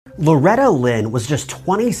Loretta Lynn was just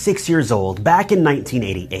 26 years old back in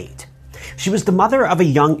 1988. She was the mother of a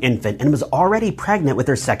young infant and was already pregnant with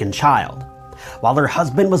her second child. While her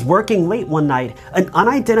husband was working late one night, an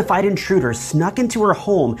unidentified intruder snuck into her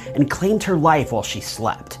home and claimed her life while she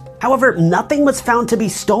slept. However, nothing was found to be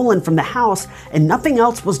stolen from the house and nothing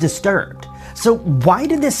else was disturbed. So why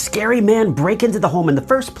did this scary man break into the home in the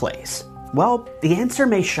first place? Well, the answer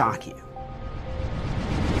may shock you.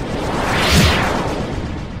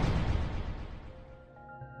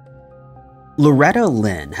 Loretta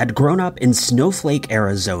Lynn had grown up in Snowflake,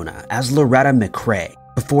 Arizona as Loretta McRae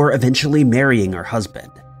before eventually marrying her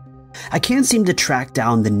husband. I can't seem to track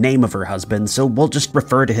down the name of her husband, so we'll just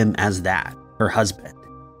refer to him as that, her husband.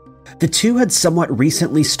 The two had somewhat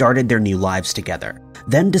recently started their new lives together,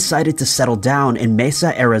 then decided to settle down in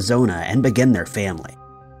Mesa, Arizona and begin their family.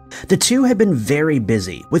 The two had been very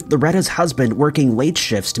busy, with Loretta's husband working late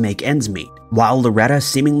shifts to make ends meet, while Loretta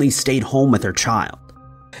seemingly stayed home with her child.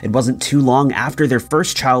 It wasn't too long after their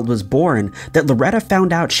first child was born that Loretta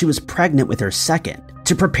found out she was pregnant with her second.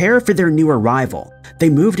 To prepare for their new arrival, they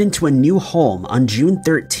moved into a new home on June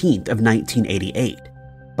 13th of 1988.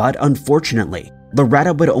 But unfortunately,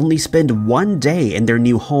 Loretta would only spend one day in their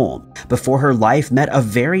new home before her life met a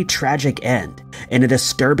very tragic end in a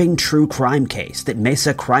disturbing true crime case that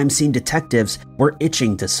Mesa crime scene detectives were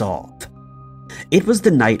itching to solve. It was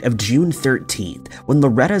the night of June 13th when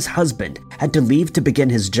Loretta's husband had to leave to begin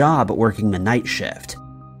his job working the night shift.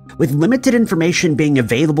 With limited information being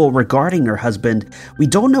available regarding her husband, we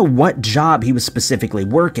don't know what job he was specifically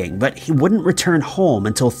working, but he wouldn't return home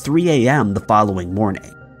until 3 a.m. the following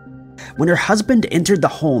morning. When her husband entered the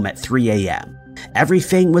home at 3 a.m.,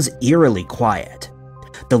 everything was eerily quiet.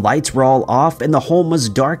 The lights were all off and the home was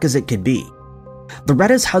dark as it could be.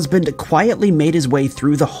 Loretta's husband quietly made his way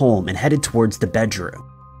through the home and headed towards the bedroom.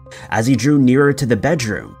 As he drew nearer to the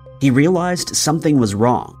bedroom, he realized something was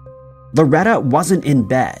wrong. Loretta wasn't in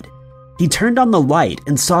bed. He turned on the light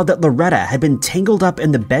and saw that Loretta had been tangled up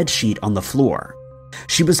in the bedsheet on the floor.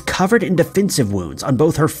 She was covered in defensive wounds on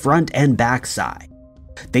both her front and back side.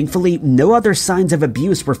 Thankfully, no other signs of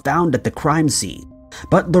abuse were found at the crime scene,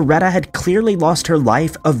 but Loretta had clearly lost her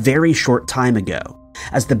life a very short time ago,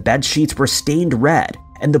 as the bedsheets were stained red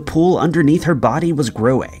and the pool underneath her body was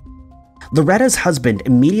growing. Loretta's husband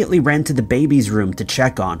immediately ran to the baby's room to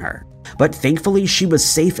check on her, but thankfully she was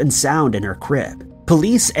safe and sound in her crib.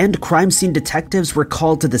 Police and crime scene detectives were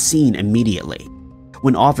called to the scene immediately.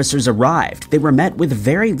 When officers arrived, they were met with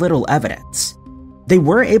very little evidence. They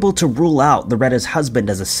were able to rule out Loretta's husband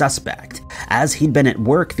as a suspect, as he'd been at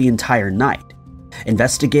work the entire night.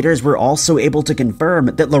 Investigators were also able to confirm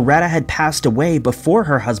that Loretta had passed away before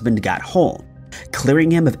her husband got home,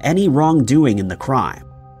 clearing him of any wrongdoing in the crime.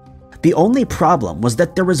 The only problem was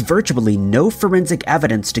that there was virtually no forensic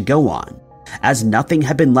evidence to go on, as nothing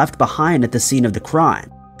had been left behind at the scene of the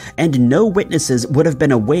crime, and no witnesses would have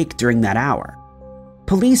been awake during that hour.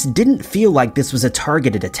 Police didn't feel like this was a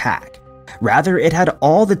targeted attack. Rather, it had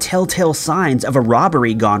all the telltale signs of a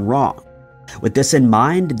robbery gone wrong. With this in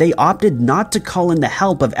mind, they opted not to call in the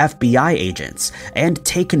help of FBI agents and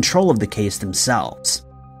take control of the case themselves.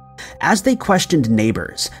 As they questioned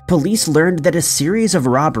neighbors, police learned that a series of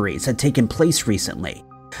robberies had taken place recently,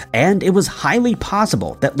 and it was highly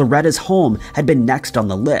possible that Loretta's home had been next on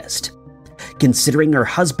the list. Considering her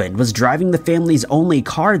husband was driving the family's only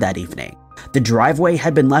car that evening, the driveway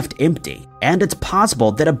had been left empty, and it's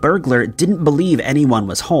possible that a burglar didn't believe anyone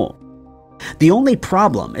was home. The only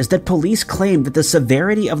problem is that police claim that the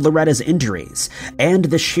severity of Loretta's injuries and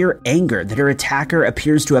the sheer anger that her attacker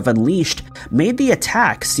appears to have unleashed made the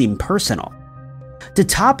attack seem personal. To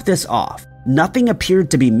top this off, nothing appeared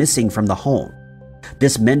to be missing from the home.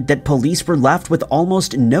 This meant that police were left with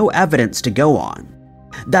almost no evidence to go on.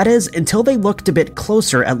 That is, until they looked a bit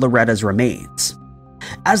closer at Loretta's remains.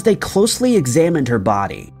 As they closely examined her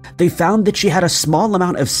body, they found that she had a small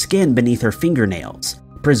amount of skin beneath her fingernails,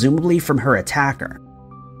 presumably from her attacker.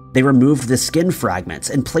 They removed the skin fragments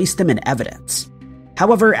and placed them in evidence.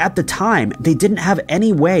 However, at the time, they didn't have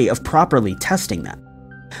any way of properly testing them.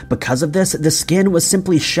 Because of this, the skin was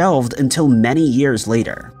simply shelved until many years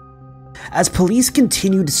later. As police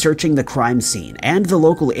continued searching the crime scene and the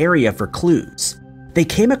local area for clues, they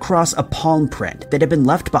came across a palm print that had been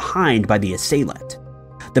left behind by the assailant.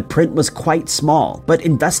 The print was quite small, but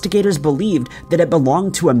investigators believed that it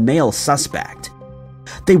belonged to a male suspect.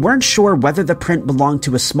 They weren't sure whether the print belonged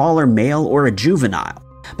to a smaller male or a juvenile,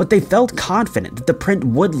 but they felt confident that the print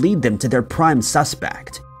would lead them to their prime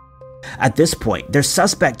suspect. At this point, their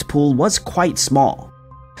suspect pool was quite small.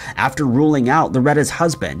 After ruling out Loretta's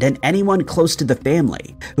husband and anyone close to the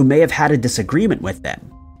family who may have had a disagreement with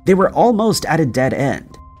them, They were almost at a dead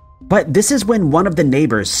end. But this is when one of the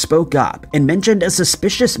neighbors spoke up and mentioned a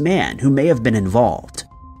suspicious man who may have been involved.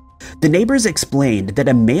 The neighbors explained that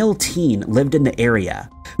a male teen lived in the area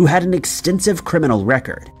who had an extensive criminal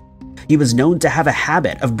record. He was known to have a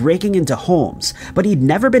habit of breaking into homes, but he'd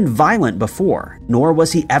never been violent before, nor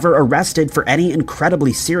was he ever arrested for any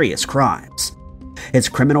incredibly serious crimes. His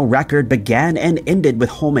criminal record began and ended with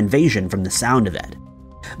home invasion from the sound of it.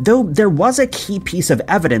 Though there was a key piece of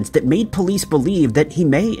evidence that made police believe that he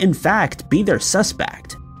may in fact be their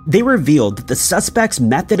suspect. They revealed that the suspect's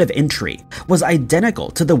method of entry was identical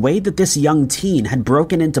to the way that this young teen had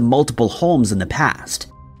broken into multiple homes in the past.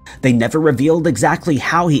 They never revealed exactly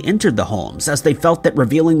how he entered the homes, as they felt that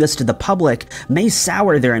revealing this to the public may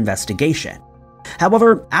sour their investigation.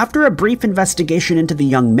 However, after a brief investigation into the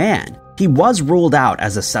young man, he was ruled out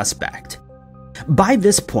as a suspect. By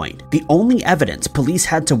this point, the only evidence police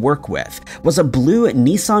had to work with was a blue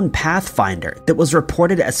Nissan Pathfinder that was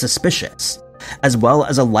reported as suspicious, as well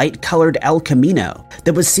as a light-colored El Camino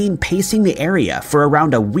that was seen pacing the area for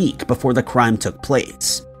around a week before the crime took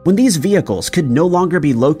place. When these vehicles could no longer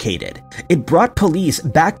be located, it brought police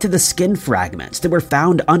back to the skin fragments that were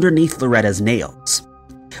found underneath Loretta's nails.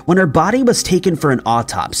 When her body was taken for an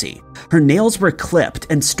autopsy, her nails were clipped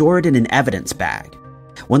and stored in an evidence bag.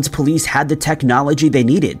 Once police had the technology they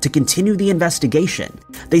needed to continue the investigation,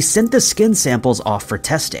 they sent the skin samples off for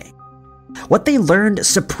testing. What they learned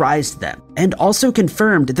surprised them and also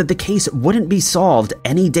confirmed that the case wouldn't be solved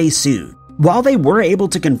any day soon. While they were able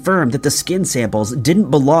to confirm that the skin samples didn't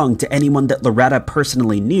belong to anyone that Loretta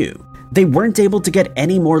personally knew, they weren't able to get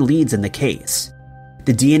any more leads in the case.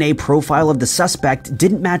 The DNA profile of the suspect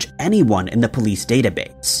didn't match anyone in the police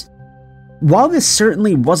database. While this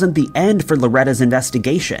certainly wasn't the end for Loretta's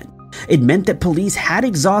investigation, it meant that police had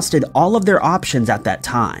exhausted all of their options at that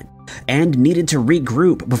time and needed to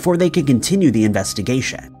regroup before they could continue the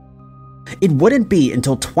investigation. It wouldn't be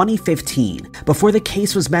until 2015 before the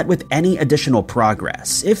case was met with any additional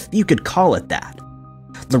progress, if you could call it that.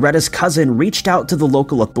 Loretta's cousin reached out to the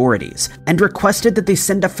local authorities and requested that they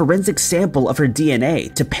send a forensic sample of her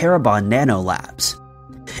DNA to Parabon Nanolabs.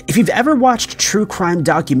 If you've ever watched true crime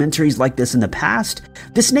documentaries like this in the past,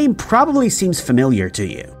 this name probably seems familiar to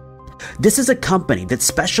you. This is a company that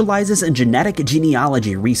specializes in genetic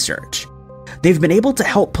genealogy research. They've been able to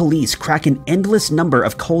help police crack an endless number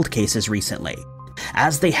of cold cases recently,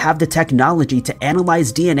 as they have the technology to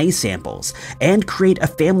analyze DNA samples and create a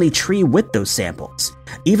family tree with those samples,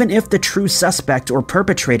 even if the true suspect or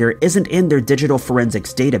perpetrator isn't in their digital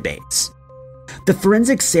forensics database. The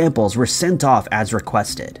forensic samples were sent off as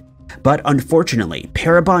requested, but unfortunately,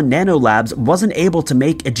 Parabon Nanolabs wasn't able to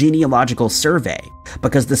make a genealogical survey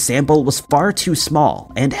because the sample was far too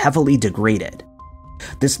small and heavily degraded.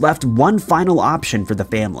 This left one final option for the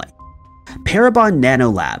family. Parabon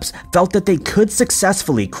Nanolabs felt that they could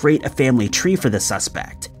successfully create a family tree for the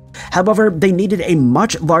suspect. However, they needed a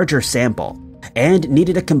much larger sample and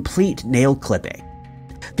needed a complete nail clipping.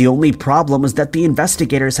 The only problem was that the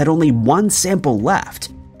investigators had only one sample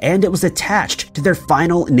left, and it was attached to their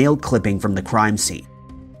final nail clipping from the crime scene.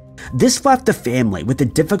 This left the family with a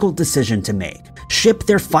difficult decision to make: ship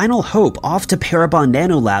their final hope off to Parabon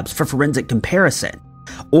Nanolabs for forensic comparison,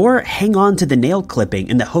 or hang on to the nail clipping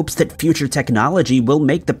in the hopes that future technology will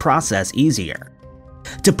make the process easier.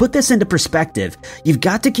 To put this into perspective, you've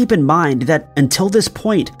got to keep in mind that until this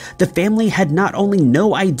point, the family had not only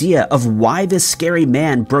no idea of why this scary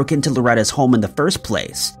man broke into Loretta's home in the first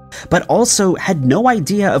place, but also had no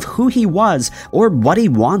idea of who he was or what he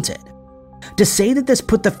wanted. To say that this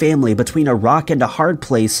put the family between a rock and a hard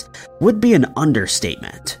place would be an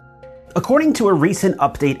understatement. According to a recent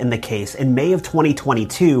update in the case in May of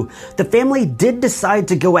 2022, the family did decide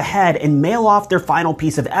to go ahead and mail off their final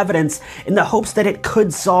piece of evidence in the hopes that it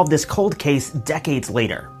could solve this cold case decades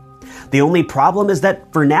later. The only problem is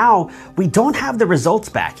that, for now, we don't have the results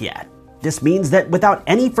back yet. This means that without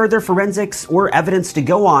any further forensics or evidence to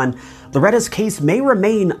go on, Loretta's case may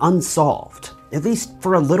remain unsolved, at least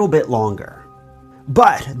for a little bit longer.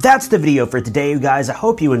 But that's the video for today, you guys. I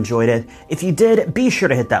hope you enjoyed it. If you did, be sure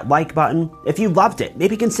to hit that like button. If you loved it,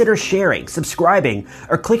 maybe consider sharing, subscribing,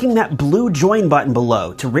 or clicking that blue join button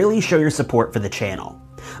below to really show your support for the channel.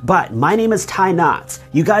 But my name is Ty Knotts.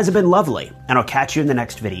 You guys have been lovely, and I'll catch you in the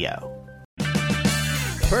next video.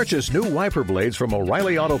 Purchase new wiper blades from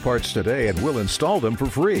O'Reilly Auto Parts today and we'll install them for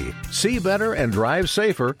free. See better and drive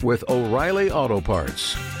safer with O'Reilly Auto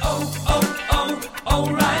Parts.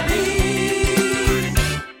 O'Reilly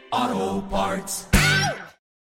Auto Parts.